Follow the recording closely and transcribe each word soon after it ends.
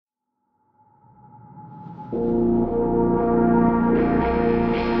This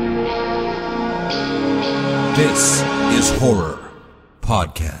is Horror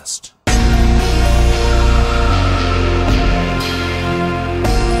Podcast.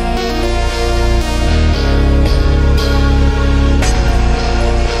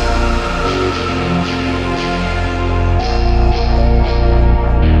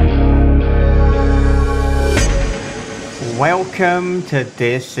 Welcome to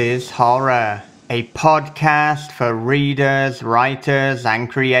This is Horror, a podcast for readers, writers, and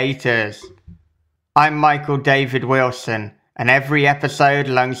creators. I'm Michael David Wilson, and every episode,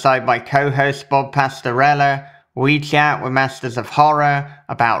 alongside my co-host Bob Pastorella, we chat with masters of horror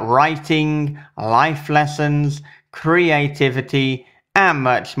about writing, life lessons, creativity, and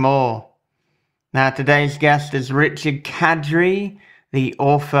much more. Now, today's guest is Richard Kadrey, the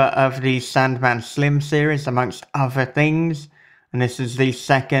author of the Sandman Slim series, amongst other things. And this is the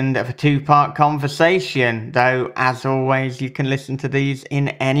second of a two-part conversation, though, as always, you can listen to these in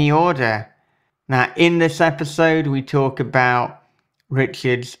any order. Now, in this episode, we talk about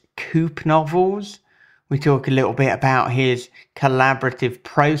Richard's Coop novels. We talk a little bit about his collaborative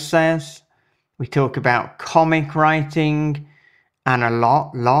process. We talk about comic writing and a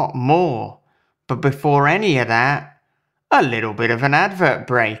lot more. But before any of that, a little bit of an advert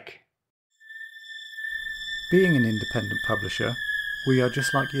break. Being an independent publisher, we are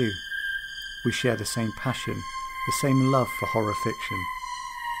just like you. We share the same passion, the same love for horror fiction.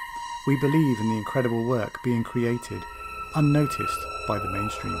 We believe in the incredible work being created, unnoticed by the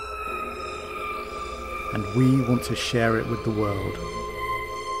mainstream. And we want to share it with the world.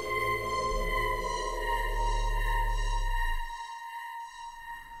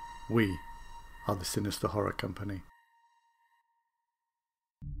 We are the Sinister Horror Company.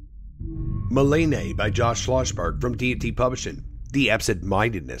 Milene by Josh Schlossberg from D&T Publishing. The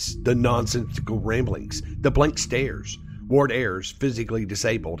absent-mindedness, the nonsensical ramblings, the blank stares. Ward Ayers, physically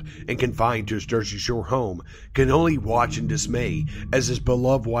disabled and confined to his Jersey Shore home, can only watch in dismay as his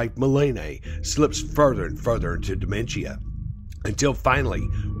beloved wife Milene slips further and further into dementia. Until finally,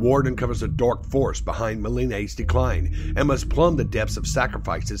 Ward uncovers a dark force behind Milene's decline and must plumb the depths of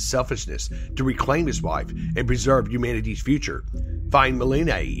sacrifice and selfishness to reclaim his wife and preserve humanity's future. Find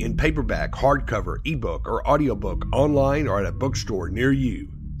Milene in paperback, hardcover, ebook, or audiobook online or at a bookstore near you.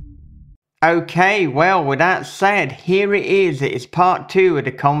 Okay, well, with that said, here it is. It is part 2 of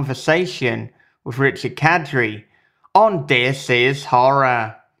the conversation with Richard Kadrey on This is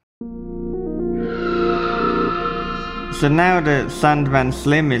Horror. So now that Sandman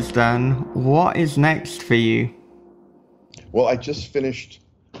Slim is done, what is next for you? Well, I just finished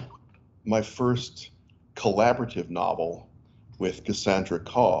my first collaborative novel with Cassandra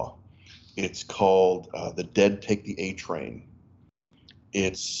Caw. It's called The Dead Take the A Train.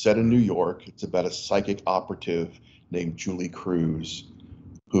 It's set in New York. It's about a psychic operative named Julie Cruz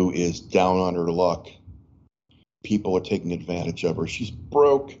who is down on her luck. People are taking advantage of her. She's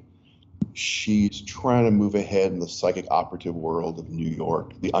broke. She's trying to move ahead in the psychic operative world of New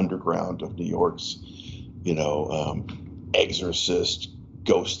York, the underground of New York's, exorcist,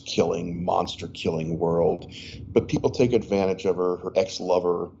 ghost killing, monster killing world. But people take advantage of her. Her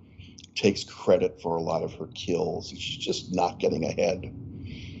ex-lover takes credit for a lot of her kills. She's just not getting ahead.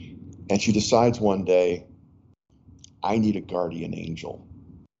 And she decides one day, I need a guardian angel.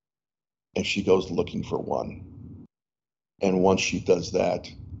 And she goes looking for one. And once she does that,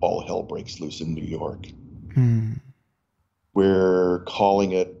 all hell breaks loose in New York. We're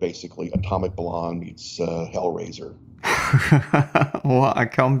calling it basically Atomic Blonde meets Hellraiser. What a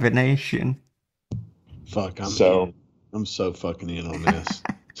combination. Fuck, I'm so fucking in on this.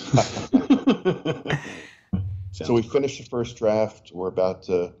 So we finished the first draft. We're about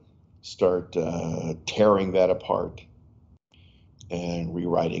to start tearing that apart and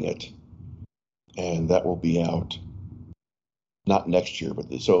rewriting it. And that will be out not next year, but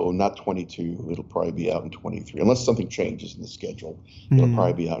not 22. It'll probably be out in 23. Unless something changes in the schedule, it'll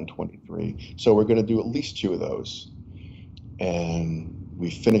probably be out in 23. So we're going to do at least 2 of those. And we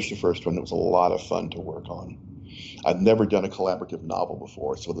finished the first one. It was a lot of fun to work on. I've never done a collaborative novel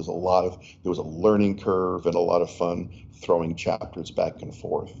before, so there was a learning curve and a lot of fun throwing chapters back and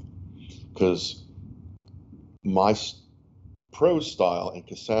forth. Because my prose style and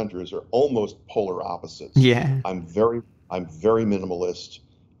Cassandra's are almost polar opposites. Yeah. I'm very minimalist,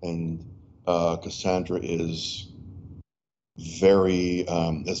 and Cassandra is very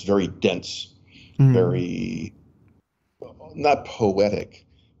dense, very not poetic,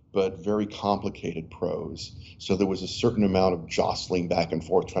 but very complicated prose. So there was a certain amount of jostling back and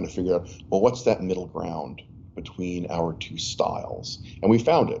forth, trying to figure out, well, what's that middle ground between our two styles? And we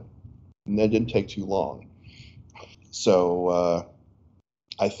found it. And that didn't take too long. So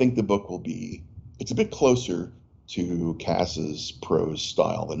I think the book will be, it's a bit closer to Cass's prose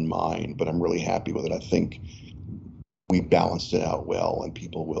style than mine, but I'm really happy with it. I think we balanced it out well, and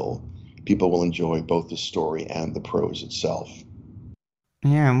people will enjoy both the story and the prose itself.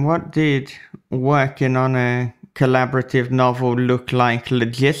 Yeah, and what did working on a collaborative novel look like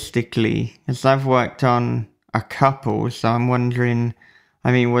logistically? As I've worked on a couple, so I'm wondering,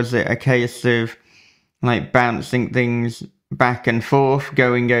 I mean, was it a case of like bouncing things back and forth,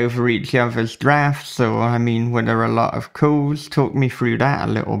 going over each other's drafts, or I mean, were there a lot of calls? Talk me through that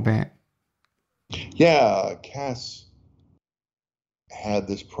a little bit. Yeah, Cass had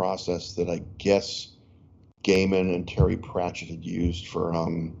this process that I guess Gaiman and Terry Pratchett had used for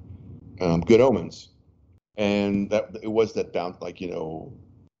Good Omens, and that it was that bounce, like,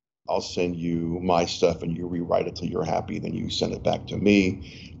 I'll send you my stuff and you rewrite it till you're happy, then you send it back to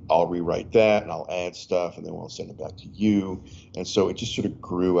me. I'll rewrite that and I'll add stuff, and then we'll send it back to you. And so it just sort of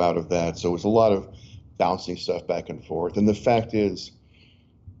grew out of that. So it was a lot of bouncing stuff back and forth. And the fact is,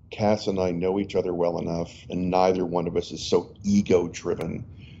 Cass and I know each other well enough, and neither one of us is so ego-driven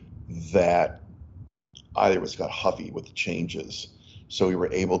that either of us got huffy with the changes. So we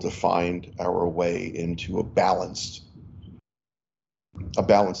were able to find our way into a balanced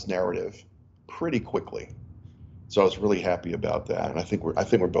narrative pretty quickly. So I was really happy about that, and I think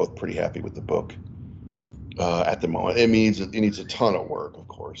we're both pretty happy with the book at the moment. It needs a ton of work, of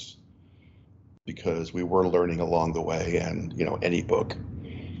course, because we were learning along the way, and any book,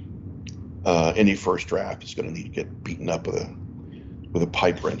 any first draft is going to need to get beaten up with a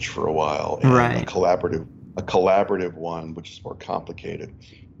pipe wrench for a while, and Right. a collaborative one, which is more complicated,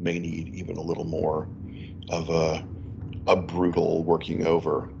 may need even a little more of a brutal working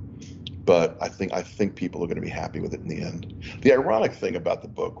over. But I think people are going to be happy with it in the end. The ironic thing about the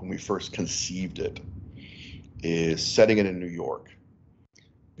book, when we first conceived it, is setting it in New York,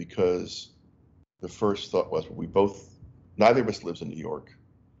 because the first thought was neither of us lives in New York.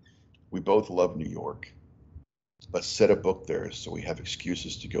 We both love New York. Let's set a book there so we have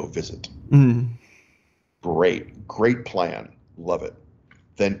excuses to go visit. Mm. Great plan. Love it.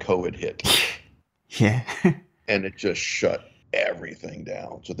 Then COVID hit. Yeah. And it just shut everything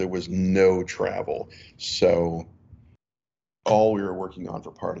down. So there was no travel. So all we were working on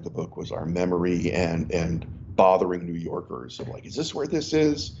for part of the book was our memory and bothering New Yorkers. So like, is this where this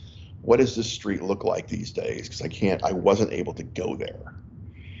is? What does this street look like these days? Because I wasn't able to go there.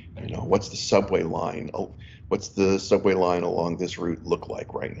 What's the subway line? What's the subway line along this route look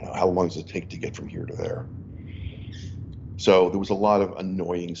like right now? How long does it take to get from here to there? So there was a lot of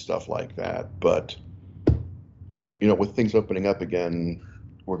annoying stuff like that. But, with things opening up again,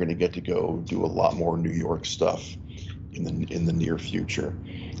 we're going to get to go do a lot more New York stuff in the near future.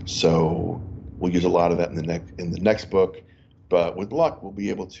 So we'll use a lot of that in the next book. But with luck, we'll be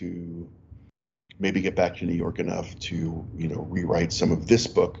able to maybe get back to New York enough to, rewrite some of this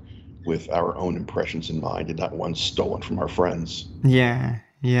book with our own impressions in mind and not one stolen from our friends. Yeah.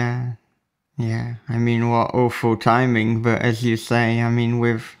 I mean, what awful timing, but as you say, I mean,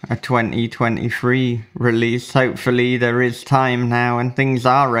 with a 2023 release, hopefully there is time now and things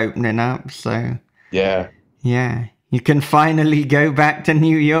are opening up, so... Yeah, you can finally go back to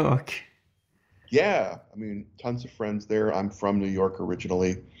New York. Yeah, I mean, tons of friends there. I'm from New York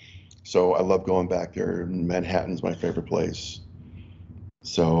originally, so I love going back there. Manhattan's my favorite place.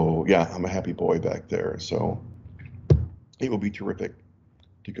 So, yeah, I'm a happy boy back there, so it will be terrific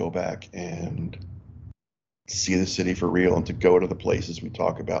to go back and see the city for real, and to go to the places we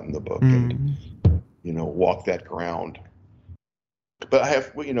talk about in the book and, walk that ground.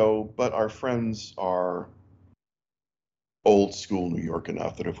 But but our friends are old school New York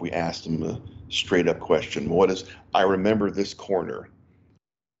enough that if we asked them a straight up question, I remember this corner,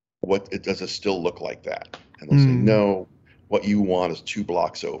 does it still look like that? And they'll say, no, what you want is 2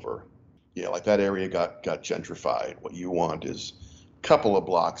 blocks over. Yeah, like that area got gentrified. What you want is couple of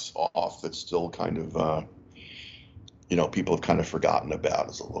blocks off that's still kind of people have kind of forgotten about.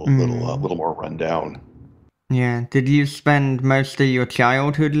 It's a little more rundown. Yeah. Did you spend most of your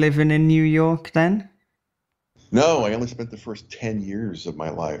childhood living in New York then? No, I only spent the first 10 years of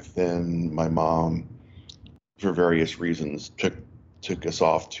my life. Then my mom, for various reasons, took us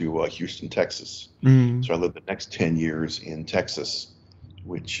off to Houston, Texas. So I lived the next 10 years in Texas,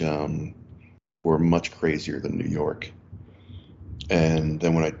 which were much crazier than New York. And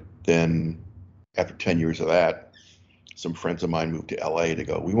then after 10 years of that, some friends of mine moved to LA to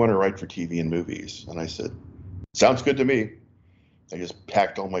go, we want to write for TV and movies. And I said, sounds good to me. I just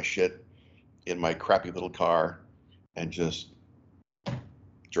packed all my shit in my crappy little car and just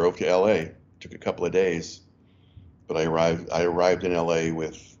drove to LA. Took a couple of days. But I arrived in LA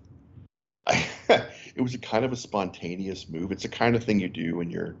with, it was a kind of a spontaneous move. It's the kind of thing you do when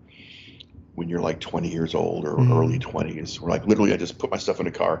you're like 20 years old or early 20s. Where like literally I just put my stuff in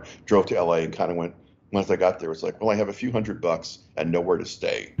a car, drove to LA, and kind of went, once I got there, it was like, well, I have a few $100 and nowhere to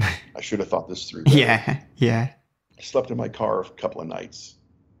stay. I should have thought this through better. Yeah. I slept in my car a couple of nights,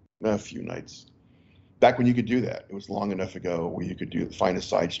 a few nights. Back when you could do that. It was long enough ago where you could find a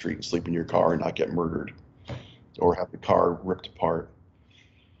side street and sleep in your car and not get murdered or have the car ripped apart.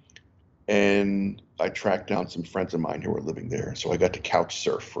 And I tracked down some friends of mine who were living there. So I got to couch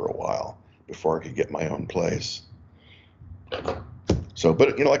surf for a while before I could get my own place. So,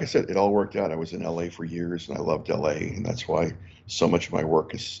 but like I said, it all worked out. I was in LA for years and I loved LA, and that's why so much of my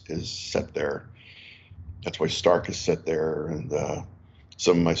work is set there. That's why Stark is set there, and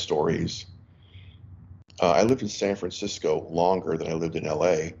some of my stories. I lived in San Francisco longer than I lived in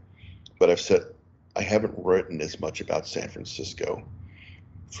LA, but I haven't written as much about San Francisco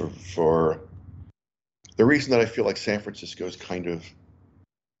for the reason that I feel like San Francisco is kind of,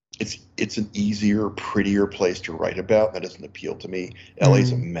 it's an easier, prettier place to write about. That doesn't appeal to me.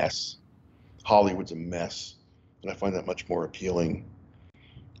 LA's a mess. Hollywood's a mess. And I find that much more appealing.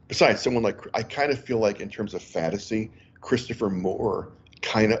 Besides, someone like, I kind of feel like in terms of fantasy, Christopher Moore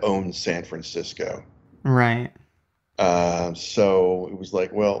kind of owns San Francisco. Right. So it was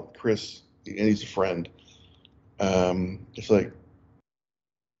like, well, Chris, and he's a friend. It's like,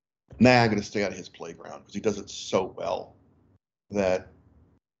 I'm going to stay out of his playground because he does it so well that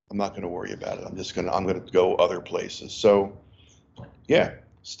I'm not going to worry about it. I'm going to go other places. So yeah,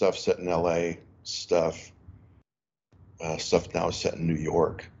 stuff set in LA, stuff now is set in New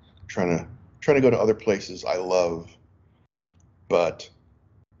York. Trying to go to other places I love, but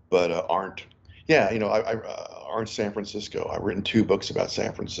aren't. Yeah, aren't San Francisco. I've written 2 books about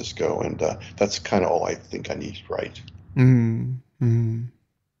San Francisco, and that's kind of all I think I need to write.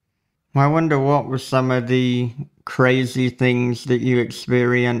 I wonder what were some of the crazy things that you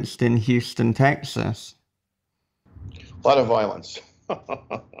experienced in Houston, Texas? A lot of violence. A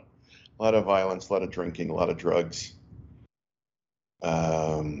lot of violence, a lot of drinking, a lot of drugs.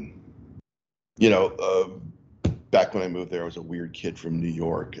 Back when I moved there, I was a weird kid from New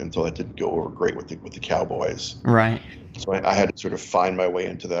York, and so that didn't go over great with the Cowboys. Right. So I had to sort of find my way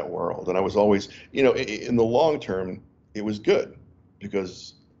into that world, and I was always, in the long term, it was good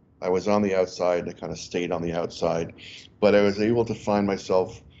because I was on the outside and I kind of stayed on the outside, but I was able to find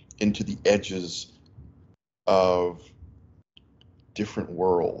myself into the edges of different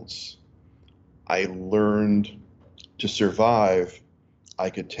worlds. I learned to survive, I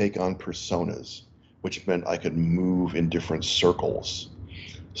could take on personas, which meant I could move in different circles.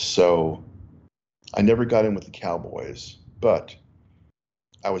 So I never got in with the Cowboys, but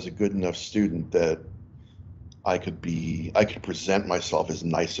I was a good enough student that I could present myself as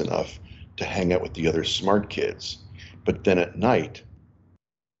nice enough to hang out with the other smart kids. But then at night,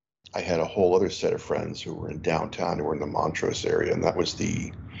 I had a whole other set of friends who were in downtown, who were in the Montrose area, and that was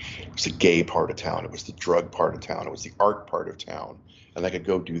the gay part of town. It was the drug part of town. It was the art part of town. And I could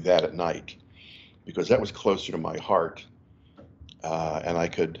go do that at night because that was closer to my heart. And I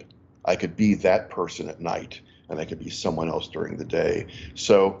could be that person at night, and I could be someone else during the day.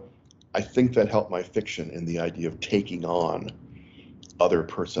 So I think that helped my fiction in the idea of taking on other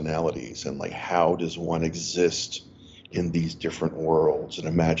personalities and like, how does one exist in these different worlds, and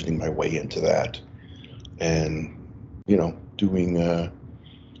imagining my way into that, and doing a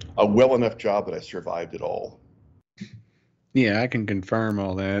well enough job that I survived it all. Yeah, I can confirm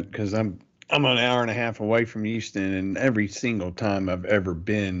all that because I'm an hour and a half away from Houston, and every single time I've ever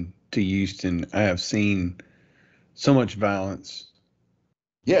been to Houston, I have seen so much violence.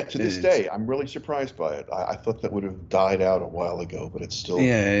 Yeah, to this day, I'm really surprised by it. I thought that would have died out a while ago, but it's still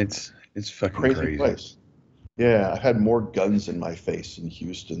it's fucking crazy place. Yeah, I've had more guns in my face in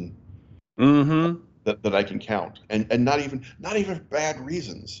Houston that I can count, and not even bad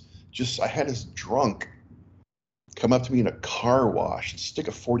reasons. Just I had this drunk come up to me in a car wash and stick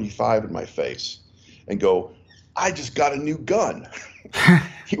a .45 in my face and go, "I just got a new gun."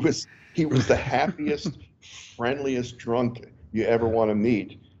 He was the happiest, friendliest drunk you ever want to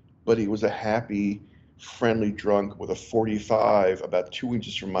meet, but he was a happy, friendly drunk with a .45 about 2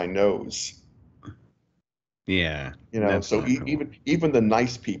 inches from my nose. Yeah. So even the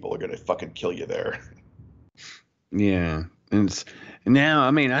nice people are going to fucking kill you there. Yeah. And now,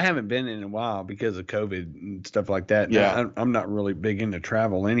 I mean, I haven't been in a while because of COVID and stuff like that. Yeah. Now, I'm not really big into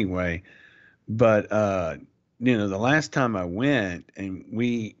travel anyway, but, the last time I went and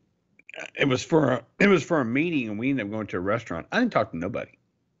it was for a meeting, and we ended up going to a restaurant. I didn't talk to nobody.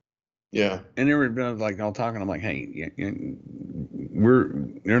 Yeah. And they were like all talking. I'm like, hey,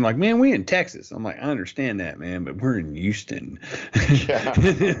 they're like, man, we in Texas. I'm like, I understand that, man, but we're in Houston. Yeah.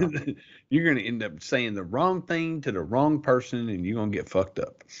 You're going to end up saying the wrong thing to the wrong person, and you're going to get fucked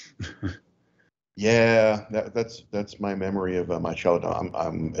up. Yeah, that's my memory of my childhood.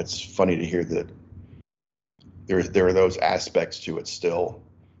 It's funny to hear that there are those aspects to it still.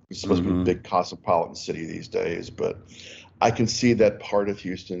 It's supposed to be a big cosmopolitan city these days, but I can see that part of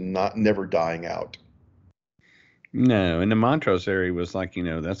Houston never dying out. No, and the Montrose area was like,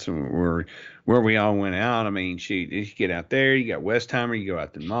 that's where we all went out. I mean, shoot, you get out there, you got Westheimer, you go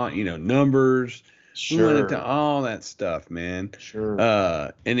out to Numbers. We went into Sure, all that stuff, man. sure.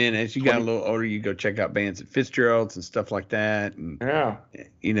 And then as you got a little older, you go check out bands at Fitzgerald's and stuff like that. And Yeah.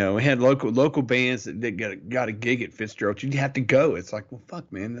 we had local bands that got a gig at Fitzgerald's. You'd have to go. It's like, well,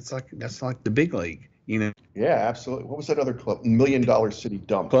 fuck, man, that's like the big league, Yeah, absolutely. What was that other club? $1 Million City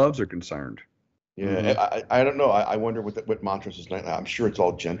Dump. Clubs are concerned. Yeah, I don't know. I wonder what Montrose is now. I'm sure it's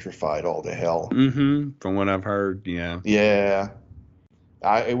all gentrified all to hell. From what I've heard, yeah. Yeah.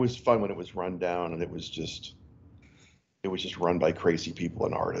 It was fun when it was run down, and it was just run by crazy people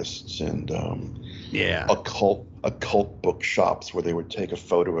and artists, and occult bookshops where they would take a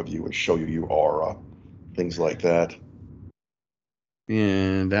photo of you and show you your aura, things like that.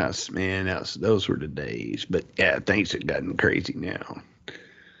 Yeah, those were the days. But yeah, things have gotten crazy now.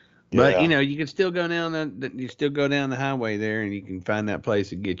 But you can still go down the highway there, and you can find that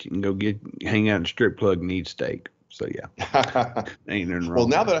place and hang out in a strip club and eat steak. So yeah, ain't nothing wrong. Well,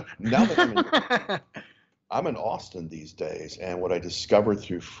 now that I'm in Austin these days, and what I discovered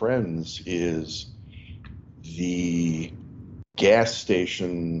through friends is the gas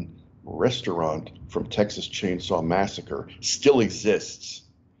station restaurant from Texas Chainsaw Massacre still exists.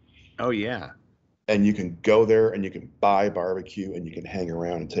 Oh yeah. And you can go there and you can buy barbecue and you can hang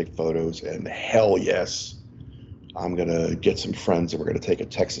around and take photos, and hell yes, I'm going to get some friends and we're going to take a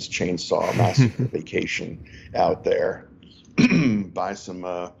Texas Chainsaw Massacre vacation out there. buy some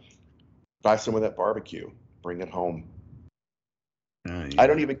of that barbecue, bring it home. Yeah. I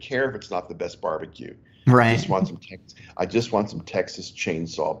don't even care if it's not the best barbecue. Right. I just want some Texas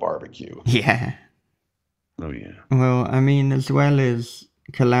Chainsaw barbecue. Yeah. Oh yeah. Well, I mean, as well as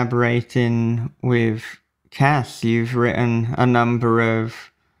collaborating with Cass, you've written on a number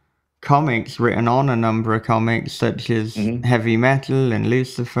of comics, such as Heavy Metal and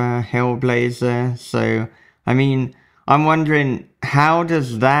Lucifer, Hellblazer. So, I mean, I'm wondering, how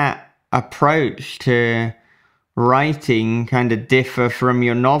does that approach to writing kind of differ from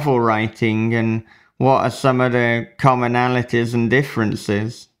your novel writing, and what are some of the commonalities and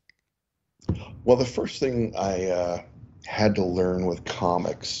differences? Well, the first thing I had to learn with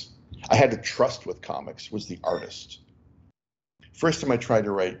comics, I had to trust with comics, was the artist. First time I tried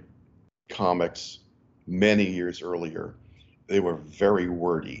to write comics many years earlier, they were very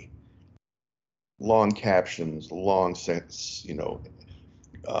wordy. Long captions, long sentence,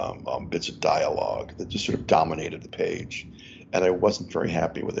 bits of dialogue that just sort of dominated the page. And I wasn't very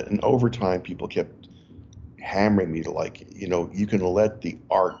happy with it. And over time, people kept hammering me to you can let the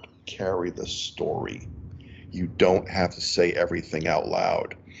art carry the story. You don't have to say everything out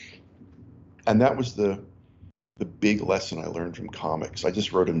loud. And that was the big lesson I learned from comics. I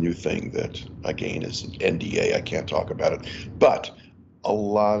just wrote a new thing that, again, is an NDA. I can't talk about it. But a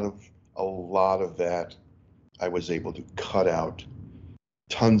lot of that, I was able to cut out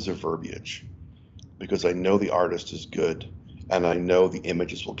tons of verbiage because I know the artist is good and I know the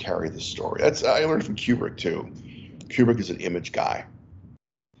images will carry the story. I learned from Kubrick too. Kubrick is an image guy.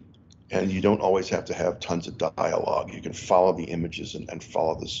 And you don't always have to have tons of dialogue. You can follow the images and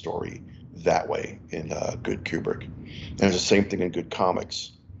follow the story that way in good Kubrick. And it's the same thing in good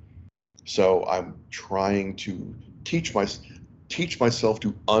comics. So I'm trying to teach myself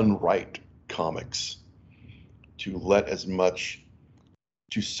to unwrite comics, to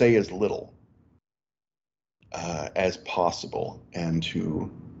say as little as possible, and to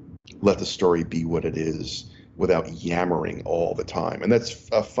let the story be what it is without yammering all the time. And that's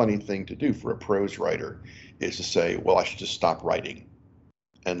a funny thing to do for a prose writer, is to say, well, I should just stop writing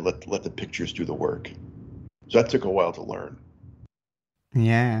and let the pictures do the work. So that took a while to learn.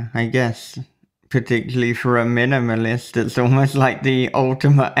 Yeah, I guess particularly for a minimalist, it's almost like the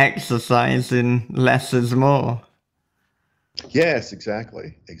ultimate exercise in less is more. Yes,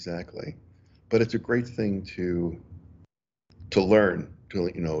 exactly. But it's a great thing to learn,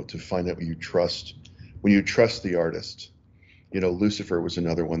 to find out when you trust the artist. Lucifer was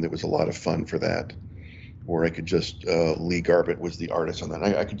another one that was a lot of fun for that, where I could just Lee Garbett was the artist on that.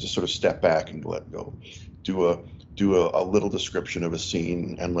 I could just sort of step back and let go, do do a little description of a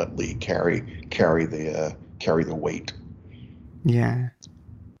scene and let Lee carry the weight Yeah.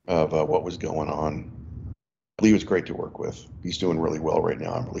 of what was going on. Lee was great to work with. He's doing really well right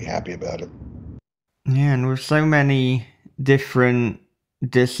now. I'm really happy about it. Yeah, and with so many different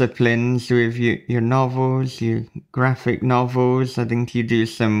disciplines with your novels, your graphic novels, I think you do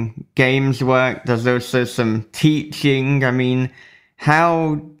some games work. There's also some teaching. I mean,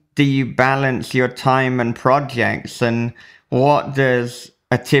 how do you balance your time and projects, and what does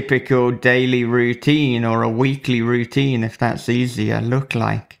a typical daily routine or a weekly routine, if that's easier, look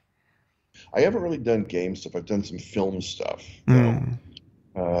like? I haven't really done game stuff. I've done some film stuff, though.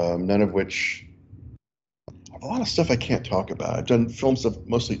 None of which... A lot of stuff I can't talk about. I've done film stuff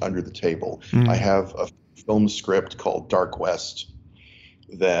mostly under the table. I have a film script called Dark West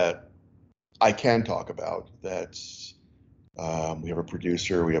that I can talk about. That's we have a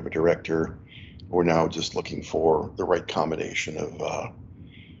producer, we have a director. We're now just looking for the right combination of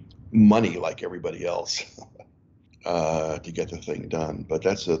money, like everybody else, to get the thing done. But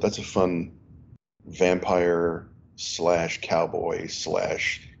that's a fun vampire / cowboy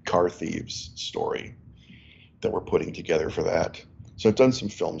 / car thieves story that we're putting together for that. So I've done some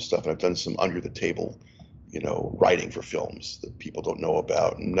film stuff, and I've done some under the table, writing for films that people don't know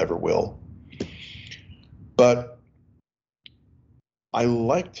about and never will. But I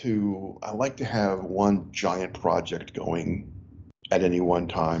like to have one giant project going at any one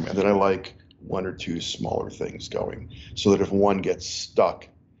time, and then I like one or two smaller things going, so that if one gets stuck,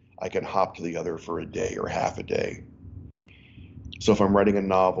 I can hop to the other for a day or half a day. So if I'm writing a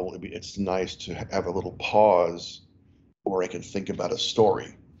novel, it's nice to have a little pause, or I can think about a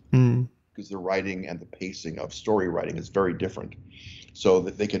story, because the writing and the pacing of story writing is very different. So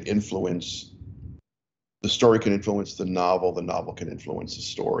that they can influence, the story can influence the novel can influence the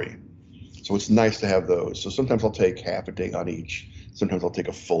story. So it's nice to have those. So sometimes I'll take half a day on each. Sometimes I'll take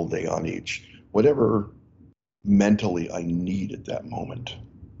a full day on each, whatever mentally I need at that moment.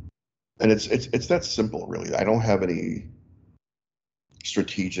 And it's that simple, really. I don't have any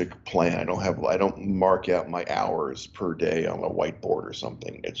strategic plan. I don't mark out my hours per day on a whiteboard or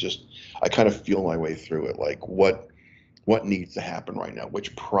something. It's just, I kind of feel my way through it. Like what needs to happen right now?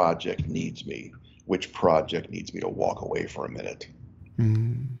 Which project needs me? Which project needs me to walk away for a minute?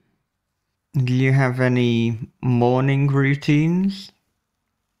 Do you have any morning routines,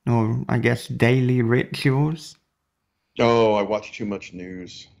 or I guess daily rituals? Oh, I watch too much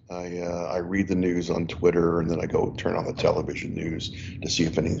news. I read the news on Twitter, and then I go turn on the television news to see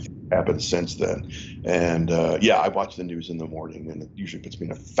if anything happened since then. And I watch the news in the morning, and it usually puts me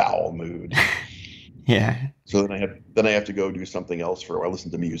in a foul mood. Yeah. So then I have to go do something else or listen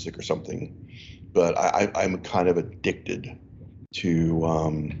to music or something. But I'm kind of addicted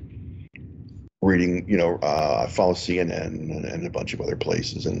to reading. I follow CNN and a bunch of other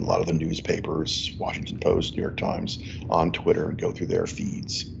places, and a lot of the newspapers, Washington Post, New York Times, on Twitter, and go through their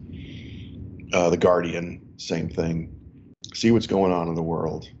feeds. The Guardian, same thing. See what's going on in the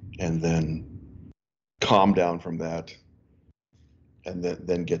world, and then calm down from that, and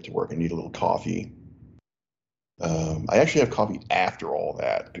then get to work. I need a little coffee. I actually have coffee after all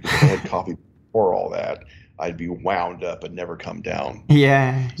that, because if I had coffee before all that, I'd be wound up and never come down.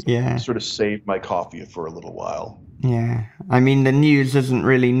 Yeah. I sort of saved my coffee for a little while. Yeah. I mean, the news isn't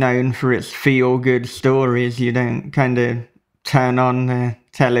really known for its feel-good stories. You don't kind of turn on the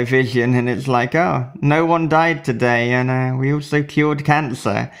television and it's like, oh, no one died today, and we also cured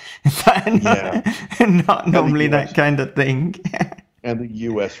cancer. Not normally that kind of thing. And the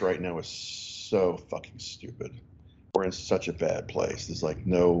U.S. right now is so fucking stupid. We're in such a bad place.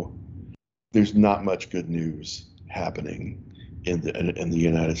 There's not much good news happening in the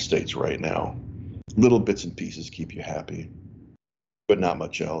United States right now. Little bits and pieces keep you happy, but not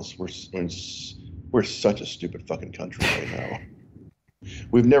much else. We're such a stupid fucking country right now.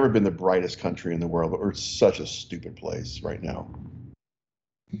 We've never been the brightest country in the world, but we're such a stupid place right now.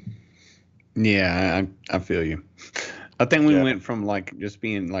 Yeah, I feel you. I think we went from like just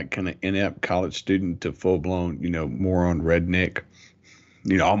being like kind of inept college student to full blown, more on redneck,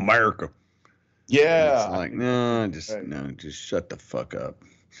 America. Yeah. It's like, no, just shut the fuck up.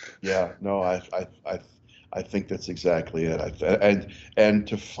 Yeah, no, I think that's exactly it. And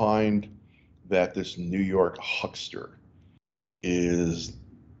to find that this New York huckster is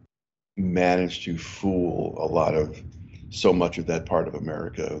managed to fool so much of that part of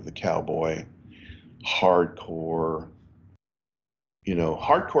America, the cowboy, hardcore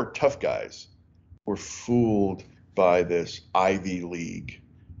tough guys were fooled by this Ivy League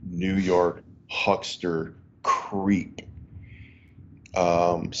New York huckster creep.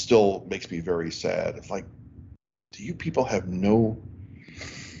 Still makes me very sad. It's like, do you people have no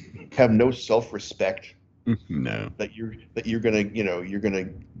self-respect? No. That you're gonna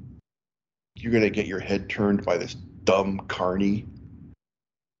get your head turned by this dumb carny?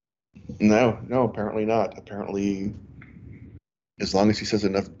 No, apparently not. Apparently, as long as he says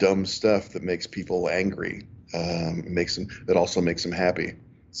enough dumb stuff that makes people angry, that also makes them happy.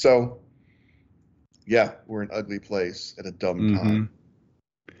 So, yeah, we're an ugly place at a dumb time.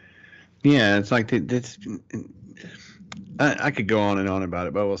 Yeah, it's like that's. I could go on and on about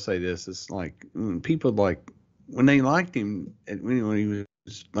it, but I will say this: it's like people when they liked him when he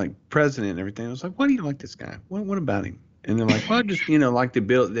was like president and everything. I was like, why do you like this guy? What about him? And they're like, well, I just like to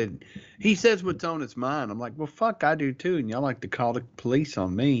build that. He says what's on his mind. I'm like, well, fuck, I do too, and y'all like to call the police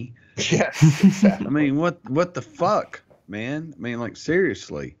on me. Yes, exactly. I mean, what the fuck, man? I mean, like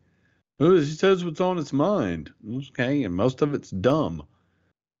seriously. Oh, he says what's on his mind. Okay, and most of it's dumb.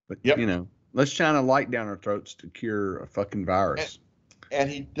 But let's shine a light down our throats to cure a fucking virus. And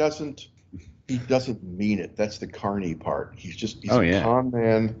he doesn't mean it. That's the carny part. He's a con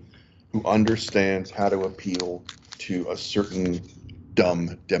man who understands how to appeal to a certain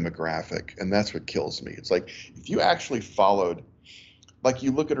dumb demographic, and that's what kills me. It's like if you actually followed, like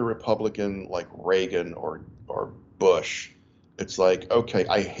you look at a Republican like Reagan or Bush, it's like, okay,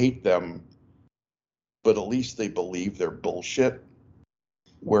 I hate them, but at least they believe their bullshit.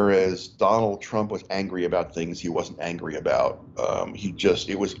 Whereas Donald Trump was angry about things he wasn't angry about.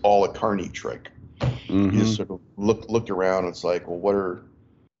 It was all a carny trick. He just sort of looked around and it's like, well, what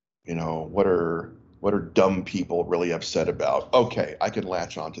are dumb people really upset about? Okay, I can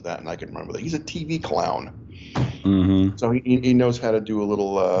latch onto that and I can remember that. He's a TV clown. So he knows how to do a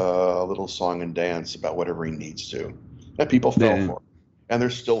little song and dance about whatever he needs to. And people fell for it. And they're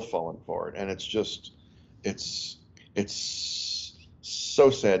still falling for it. And it's so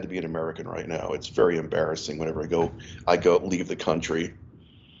sad to be an American right now. It's very embarrassing whenever I leave the country.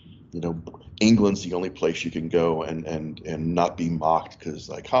 England's the only place you can go and not be mocked because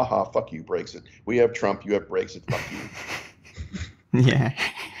like, haha, fuck you, Brexit. We have Trump, you have Brexit, fuck you. Yeah.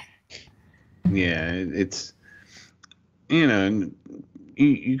 Yeah, it's and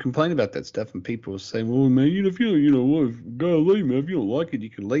you complain about that stuff and people say, well, man, if you gotta leave, man, if you don't like it, you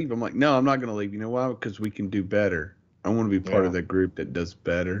can leave. I'm like, no, I'm not gonna leave. You know why? Because we can do better. I want to be part of that group that does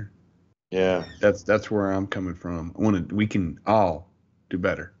better. Yeah. That's where I'm coming from. We can all do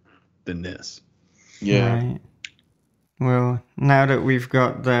better than this. Yeah. Right. Well, now that we've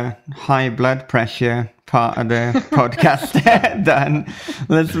got the high blood pressure part of the podcast done,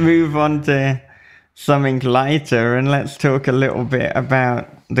 let's move on to something lighter and let's talk a little bit about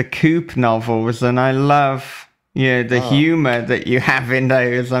the Coop novels. And I love the humor that you have in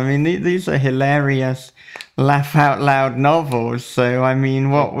those. I mean, these are hilarious, laugh out loud novels. So, I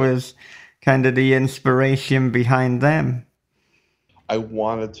mean, what was kind of the inspiration behind them? I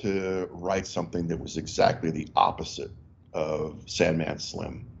wanted to write something that was exactly the opposite of Sandman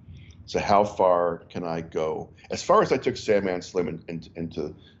Slim. So how far can I go? As far as I took Sandman Slim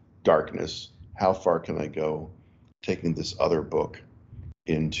into darkness, how far can I go taking this other book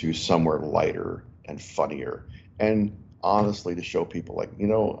into somewhere lighter and funnier? And honestly, to show people like,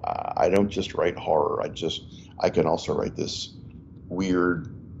 I don't just write horror. I can also write this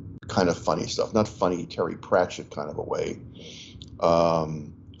weird kind of funny stuff. Not funny Terry Pratchett kind of a way.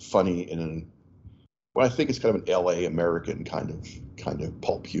 Funny in what I think is kind of an LA American kind of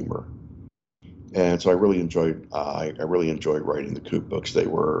pulp humor. And so I really enjoyed writing the Coop books. They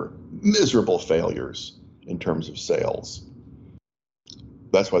were miserable failures in terms of sales.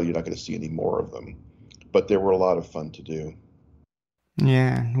 That's why you're not going to see any more of them. But they were a lot of fun to do.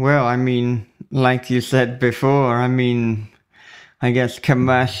 Yeah, well, I mean, like you said before, I mean, I guess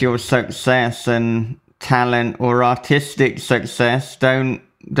commercial success and talent or artistic success don't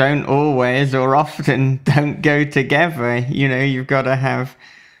always or often don't go together. You've got to have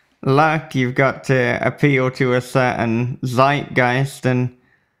luck, you've got to appeal to a certain zeitgeist, and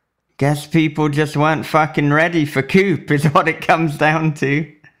guess people just weren't fucking ready for Coop is what it comes down to.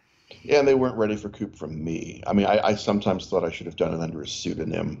 Yeah, and they weren't ready for Coop from me. I mean, I sometimes thought I should have done it under a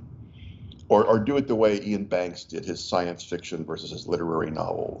pseudonym. Or do it the way Ian Banks did his science fiction versus his literary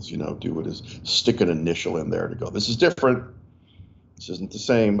novels. Stick an initial in there to go, this is different. This isn't the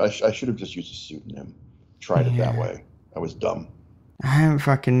same. I should have just used a pseudonym. Tried it that way. I was dumb. I don't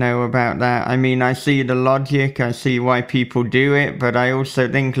fucking know about that. I mean, I see the logic. I see why people do it. But I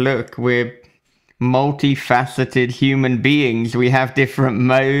also think, look, we're multifaceted human beings. We have different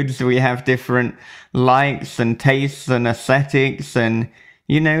modes. We have different likes and tastes and aesthetics and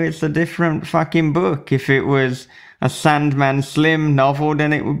it's a different fucking book. If it was a Sandman Slim novel,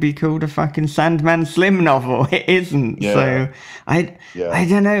 then it would be called a fucking Sandman Slim novel. It isn't. Yeah. So I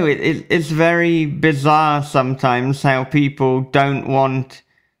don't know. It's very bizarre sometimes how people don't want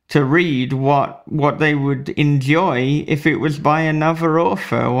to read what they would enjoy if it was by another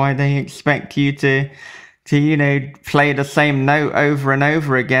author. Why they expect you to play the same note over and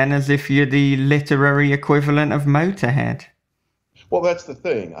over again as if you're the literary equivalent of Motorhead. Well, that's the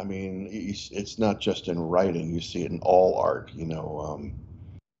thing. I mean, it's not just in writing. You see it in all art.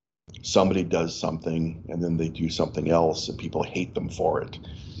 Somebody does something and then they do something else and people hate them for it.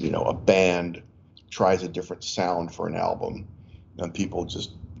 A band tries a different sound for an album and people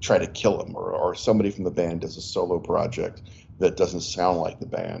just try to kill them, or somebody from the band does a solo project that doesn't sound like the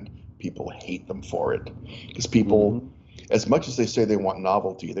band. People hate them for it because people, as much as they say they want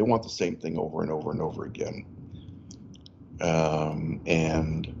novelty, they want the same thing over and over and over again.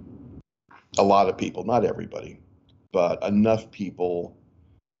 And a lot of people, not everybody, but enough people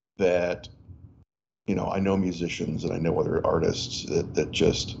that, I know musicians and I know other artists that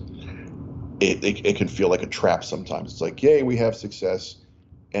just, it can feel like a trap sometimes. It's like, yay, we have success.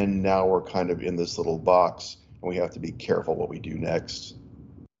 And now we're kind of in this little box and we have to be careful what we do next.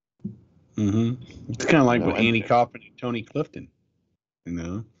 It's kind of like with Andy Kaufman and Tony Clifton.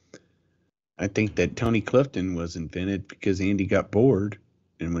 I think that Tony Clifton was invented because Andy got bored,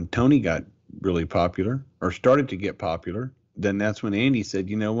 and when Tony got really popular or started to get popular, then that's when Andy said,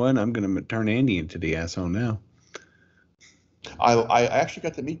 "You know what? I'm going to turn Andy into the asshole now." I actually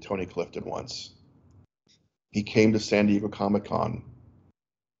got to meet Tony Clifton once. He came to San Diego Comic-Con,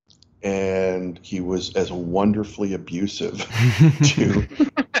 and he was as wonderfully abusive to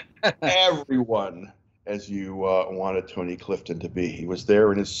everyone as you wanted Tony Clifton to be. He was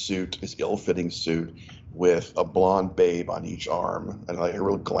there in his suit, his ill-fitting suit, with a blonde babe on each arm, and like a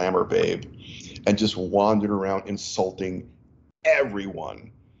real glamour babe, and just wandered around insulting everyone.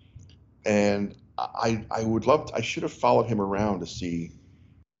 And I should have followed him around to see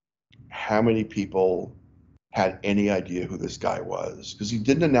how many people had any idea who this guy was, because he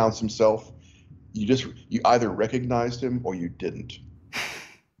didn't announce himself. You either recognized him or you didn't.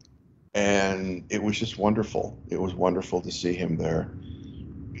 And it was just wonderful. It was wonderful to see him there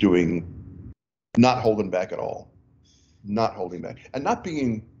not holding back at all, not holding back, and not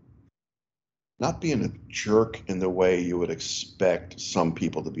being a jerk in the way you would expect some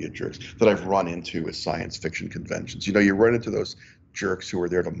people to be a jerk that I've run into at science fiction conventions. You run into those jerks who are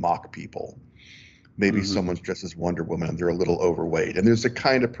there to mock people. Maybe someone's dressed as Wonder Woman and they're a little overweight, and there's the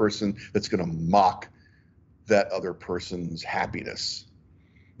kind of person that's going to mock that other person's happiness.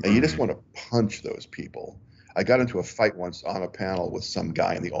 And you just want to punch those people. I got into a fight once on a panel with some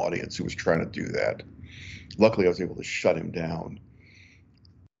guy in the audience who was trying to do that. Luckily, I was able to shut him down.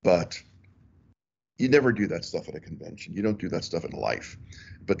 But you never do that stuff at a convention. You don't do that stuff in life.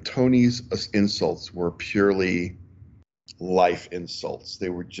 But Tony's insults were purely life insults. They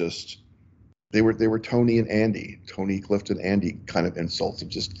were Tony and Andy, Tony Clifton, Andy kind of insults of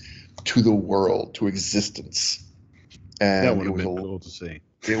just to the world, to existence. And that would have been cool to see.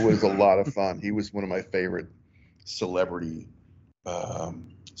 It was a lot of fun. He was one of my favorite celebrity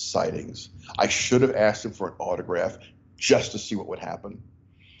sightings. I should have asked him for an autograph just to see what would happen,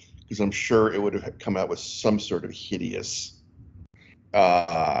 because I'm sure it would have come out with some sort of hideous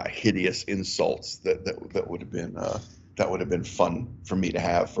insults that would have been fun for me to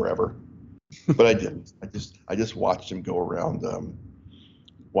have forever. But I didn't. I just watched him go around the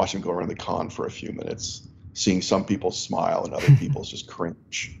con for a few minutes, seeing some people smile and other people just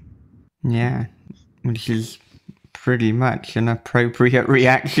cringe. Yeah, which is pretty much an appropriate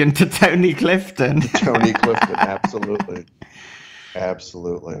reaction to Tony Clifton. Tony Clifton, absolutely.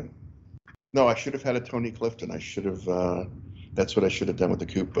 Absolutely. No, I should have had a Tony Clifton. I should have, that's what I should have done with the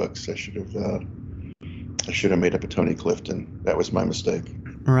Coop books. I should have made up a Tony Clifton. That was my mistake.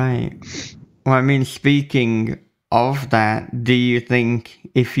 Right. Well, I mean, speaking of that, do you think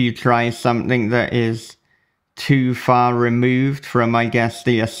if you try something that is too far removed from, I guess,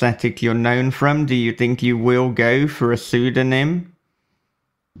 the aesthetic you're known from, do you think you will go for a pseudonym?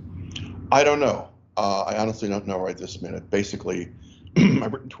 I don't know. I honestly don't know right this minute. Basically,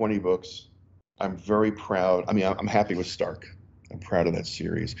 I've written 20 books. I'm very proud. I mean, I'm happy with Stark. I'm proud of that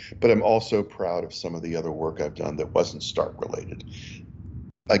series. But I'm also proud of some of the other work I've done that wasn't Stark related.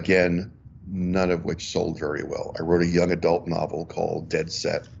 Again, none of which sold very well. I wrote a young adult novel called Dead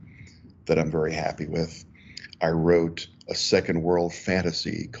Set that I'm very happy with. I wrote a second world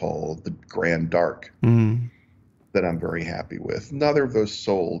fantasy called The Grand Dark that I'm very happy with. Neither of those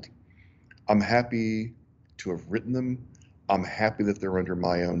sold. I'm happy to have written them. I'm happy that they're under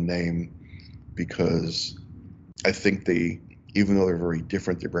my own name, because I think even though they're very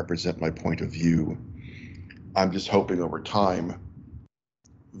different, they represent my point of view. I'm just hoping over time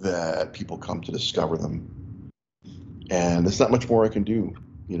that people come to discover them. And there's not much more I can do.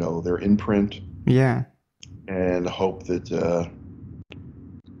 They're in print. Yeah. And hope that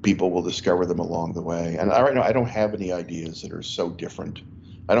people will discover them along the way. And right now, I don't have any ideas that are so different.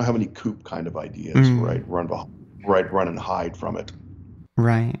 I don't have any Coop kind of ideas where I'd run and hide from it.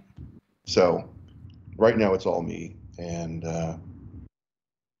 Right. So right now, it's all me. And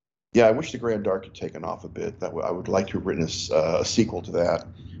yeah, I wish the Grand Dark had taken off a bit. I would like to have written a sequel to that,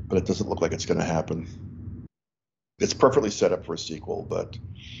 but it doesn't look like it's going to happen. It's perfectly set up for a sequel, but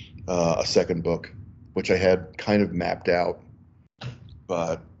a second book, which I had kind of mapped out.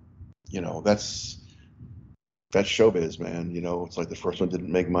 But, that's showbiz, man. It's like the first one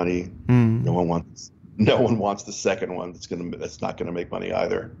didn't make money. No one wants the second one that's not gonna make money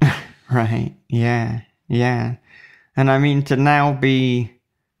either. Right. Yeah. Yeah. And I mean, to now be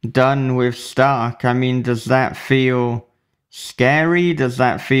done with Stark, I mean, does that feel scary? Does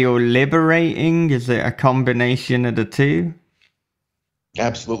that feel liberating? Is it a combination of the two?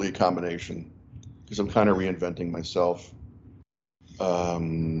 Absolutely a combination, because I'm kind of reinventing myself.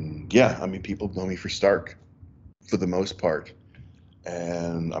 Yeah, I mean, people know me for Stark for the most part,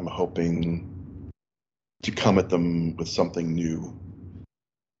 and I'm hoping to come at them with something new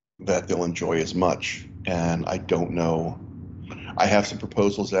that they'll enjoy as much. And I don't know. I have some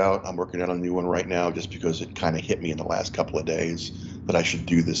proposals out. I'm working on a new one right now just because it kind of hit me in the last couple of days that I should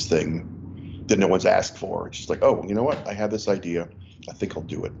do this thing that no one's asked for. It's just like, oh, you know what? I have this idea. I think I'll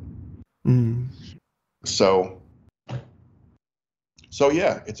do it. So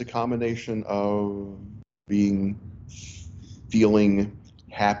yeah, it's a combination of feeling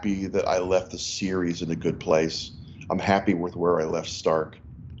happy that I left the series in a good place. I'm happy with where I left Stark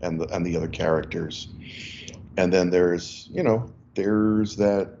and the other characters. And then there's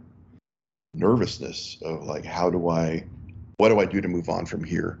that nervousness of like, what do I do to move on from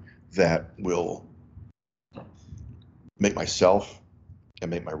here that will make myself and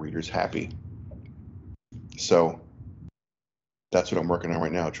make my readers happy. So that's what I'm working on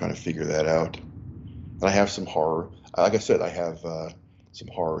right now, trying to figure that out. And I have some horror. Like I said, I have some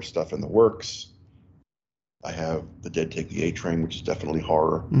horror stuff in the works. I have The Dead Take the A Train, which is definitely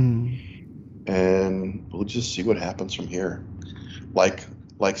horror. And we'll just see what happens from here. Like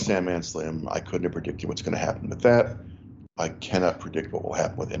Sandman Slim, I couldn't have predicted what's going to happen with that. I cannot predict what will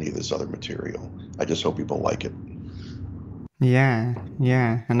happen with any of this other material. I just hope people like it. Yeah.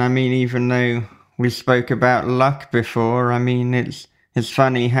 And I mean, even though we spoke about luck before, I mean, it's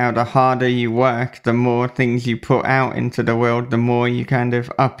funny how the harder you work, the more things you put out into the world, the more you kind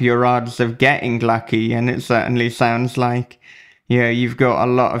of up your odds of getting lucky. And it certainly sounds like, you've got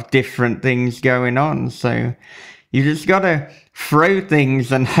a lot of different things going on. So you just got to throw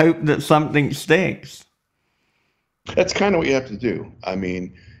things and hope that something sticks. That's kind of what you have to do. I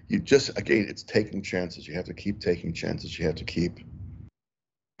mean, it's taking chances. You have to keep taking chances. You have to keep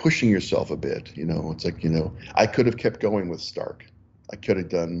pushing yourself a bit. It's like, I could have kept going with Stark. I could have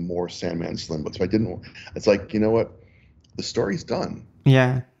done more Sandman Slim, but if I didn't, it's like, you know what? The story's done.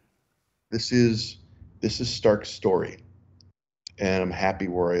 Yeah. This is Stark's story. And I'm happy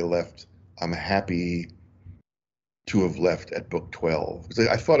where I left. I'm happy to have left at book 12. Because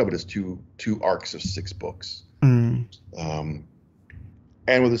I thought of it as two arcs of 6 books. And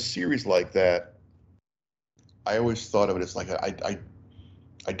with a series like that, I always thought of it as like, I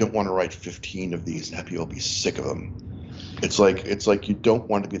don't want to write 15 of these and have people be sick of them. It's like you don't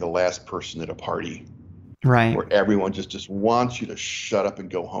want to be the last person at a party, right? Where everyone just wants you to shut up and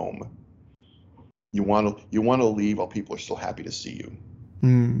go home. You want to leave while people are still happy to see you.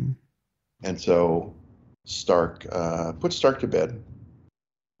 And so Stark put Stark to bed,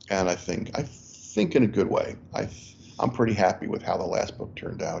 and I think in a good way. I'm pretty happy with how the last book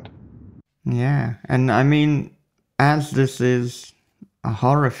turned out. Yeah, and I mean, as this is a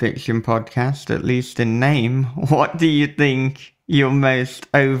horror fiction podcast, at least in name, what do you think your most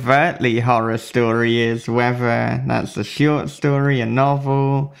overtly horror story is? Whether that's a short story, a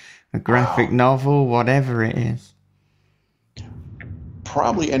novel, a graphic novel, whatever it is.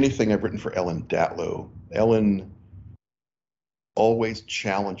 Probably anything I've written for Ellen Datlow. Ellen always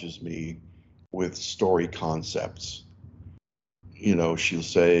challenges me with story concepts.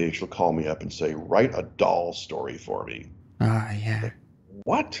 She'll call me up and say, write a doll story for me. Yeah. Like,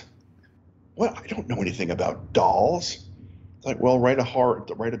 what? I don't know anything about dolls. It's like, well, write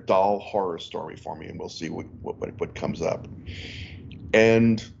a doll horror story for me, and we'll see what comes up.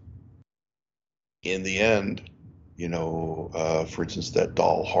 And in the end, For instance, that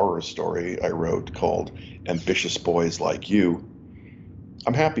doll horror story I wrote called Ambitious Boys Like You.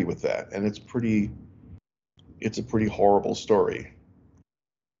 I'm happy with that, and it's a pretty horrible story.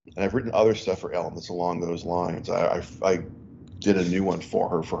 And I've written other stuff for Ellen that's along those lines. I did a new one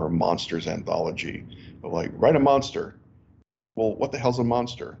for her Monsters anthology. But like, write a monster. Well, what the hell's a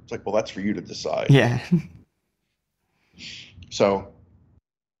monster? It's like, well, that's for you to decide. Yeah. So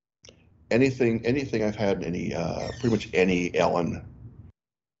anything I've had pretty much any Ellen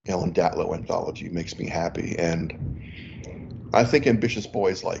Datlow anthology makes me happy, and I think Ambitious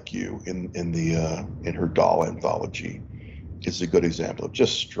Boys Like You in her doll anthology is a good example of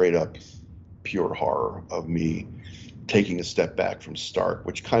just straight up pure horror, of me taking a step back from Stark,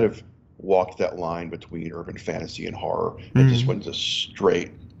 which kind of walked that line between urban fantasy and horror, and just went to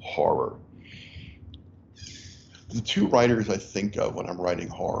straight horror. The two writers I think of when I'm writing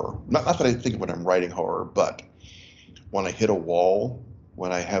horror, not that I think of when I'm writing horror, but when I hit a wall,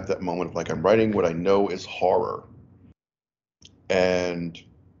 when I have that moment of like, I'm writing what I know is horror, and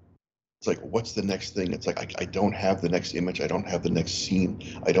it's like, what's the next thing? It's like, I don't have the next image, I don't have the next scene,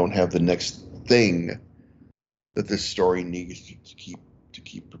 I don't have the next thing that this story needs to keep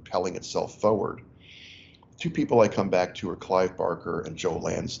propelling itself forward. Two people I come back to are Clive Barker and Joe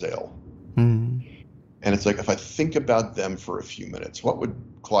Lansdale. And it's like, if I think about them for a few minutes, what would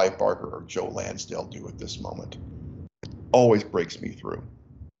Clive Barker or Joe Lansdale do at this moment? Always breaks me through.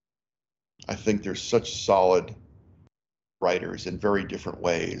 I think they're such solid writers in very different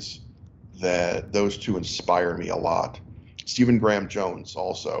ways that those two inspire me a lot. Stephen Graham Jones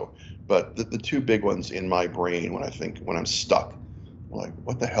also, but the two big ones in my brain when I'm stuck, like,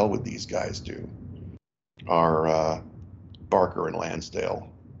 what the hell would these guys do, are Barker and Lansdale.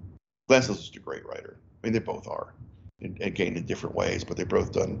 Lansdale's just a great writer. I mean, they both are, again, in different ways, but they've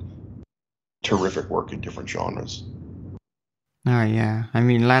both done terrific work in different genres. Oh, yeah. I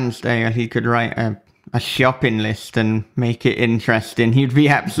mean, Lansdale, he could write a shopping list and make it interesting. He'd be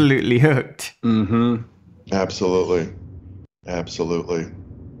absolutely hooked. Mm-hmm. Absolutely.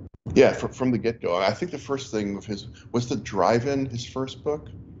 Yeah, from the get-go. I think the first thing of his was The Drive-In, his first book.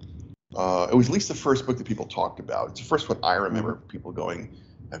 It was at least the first book that people talked about. It's the first one I remember people going,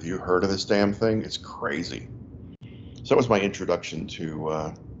 have you heard of this damn thing? It's crazy. So that was my introduction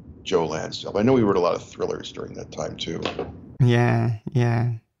to Joe Lansdale. I know he wrote a lot of thrillers during that time, too. Yeah.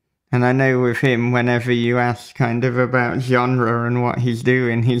 And I know with him, whenever you ask kind of about genre and what he's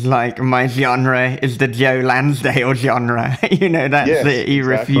doing, he's like, my genre is the Joe Lansdale genre. That's it. He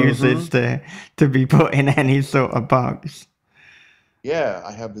exactly. refuses to be put in any sort of box. Yeah,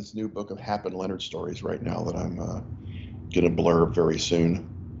 I have this new book of Hap and Leonard stories right now that I'm going to blurb very soon.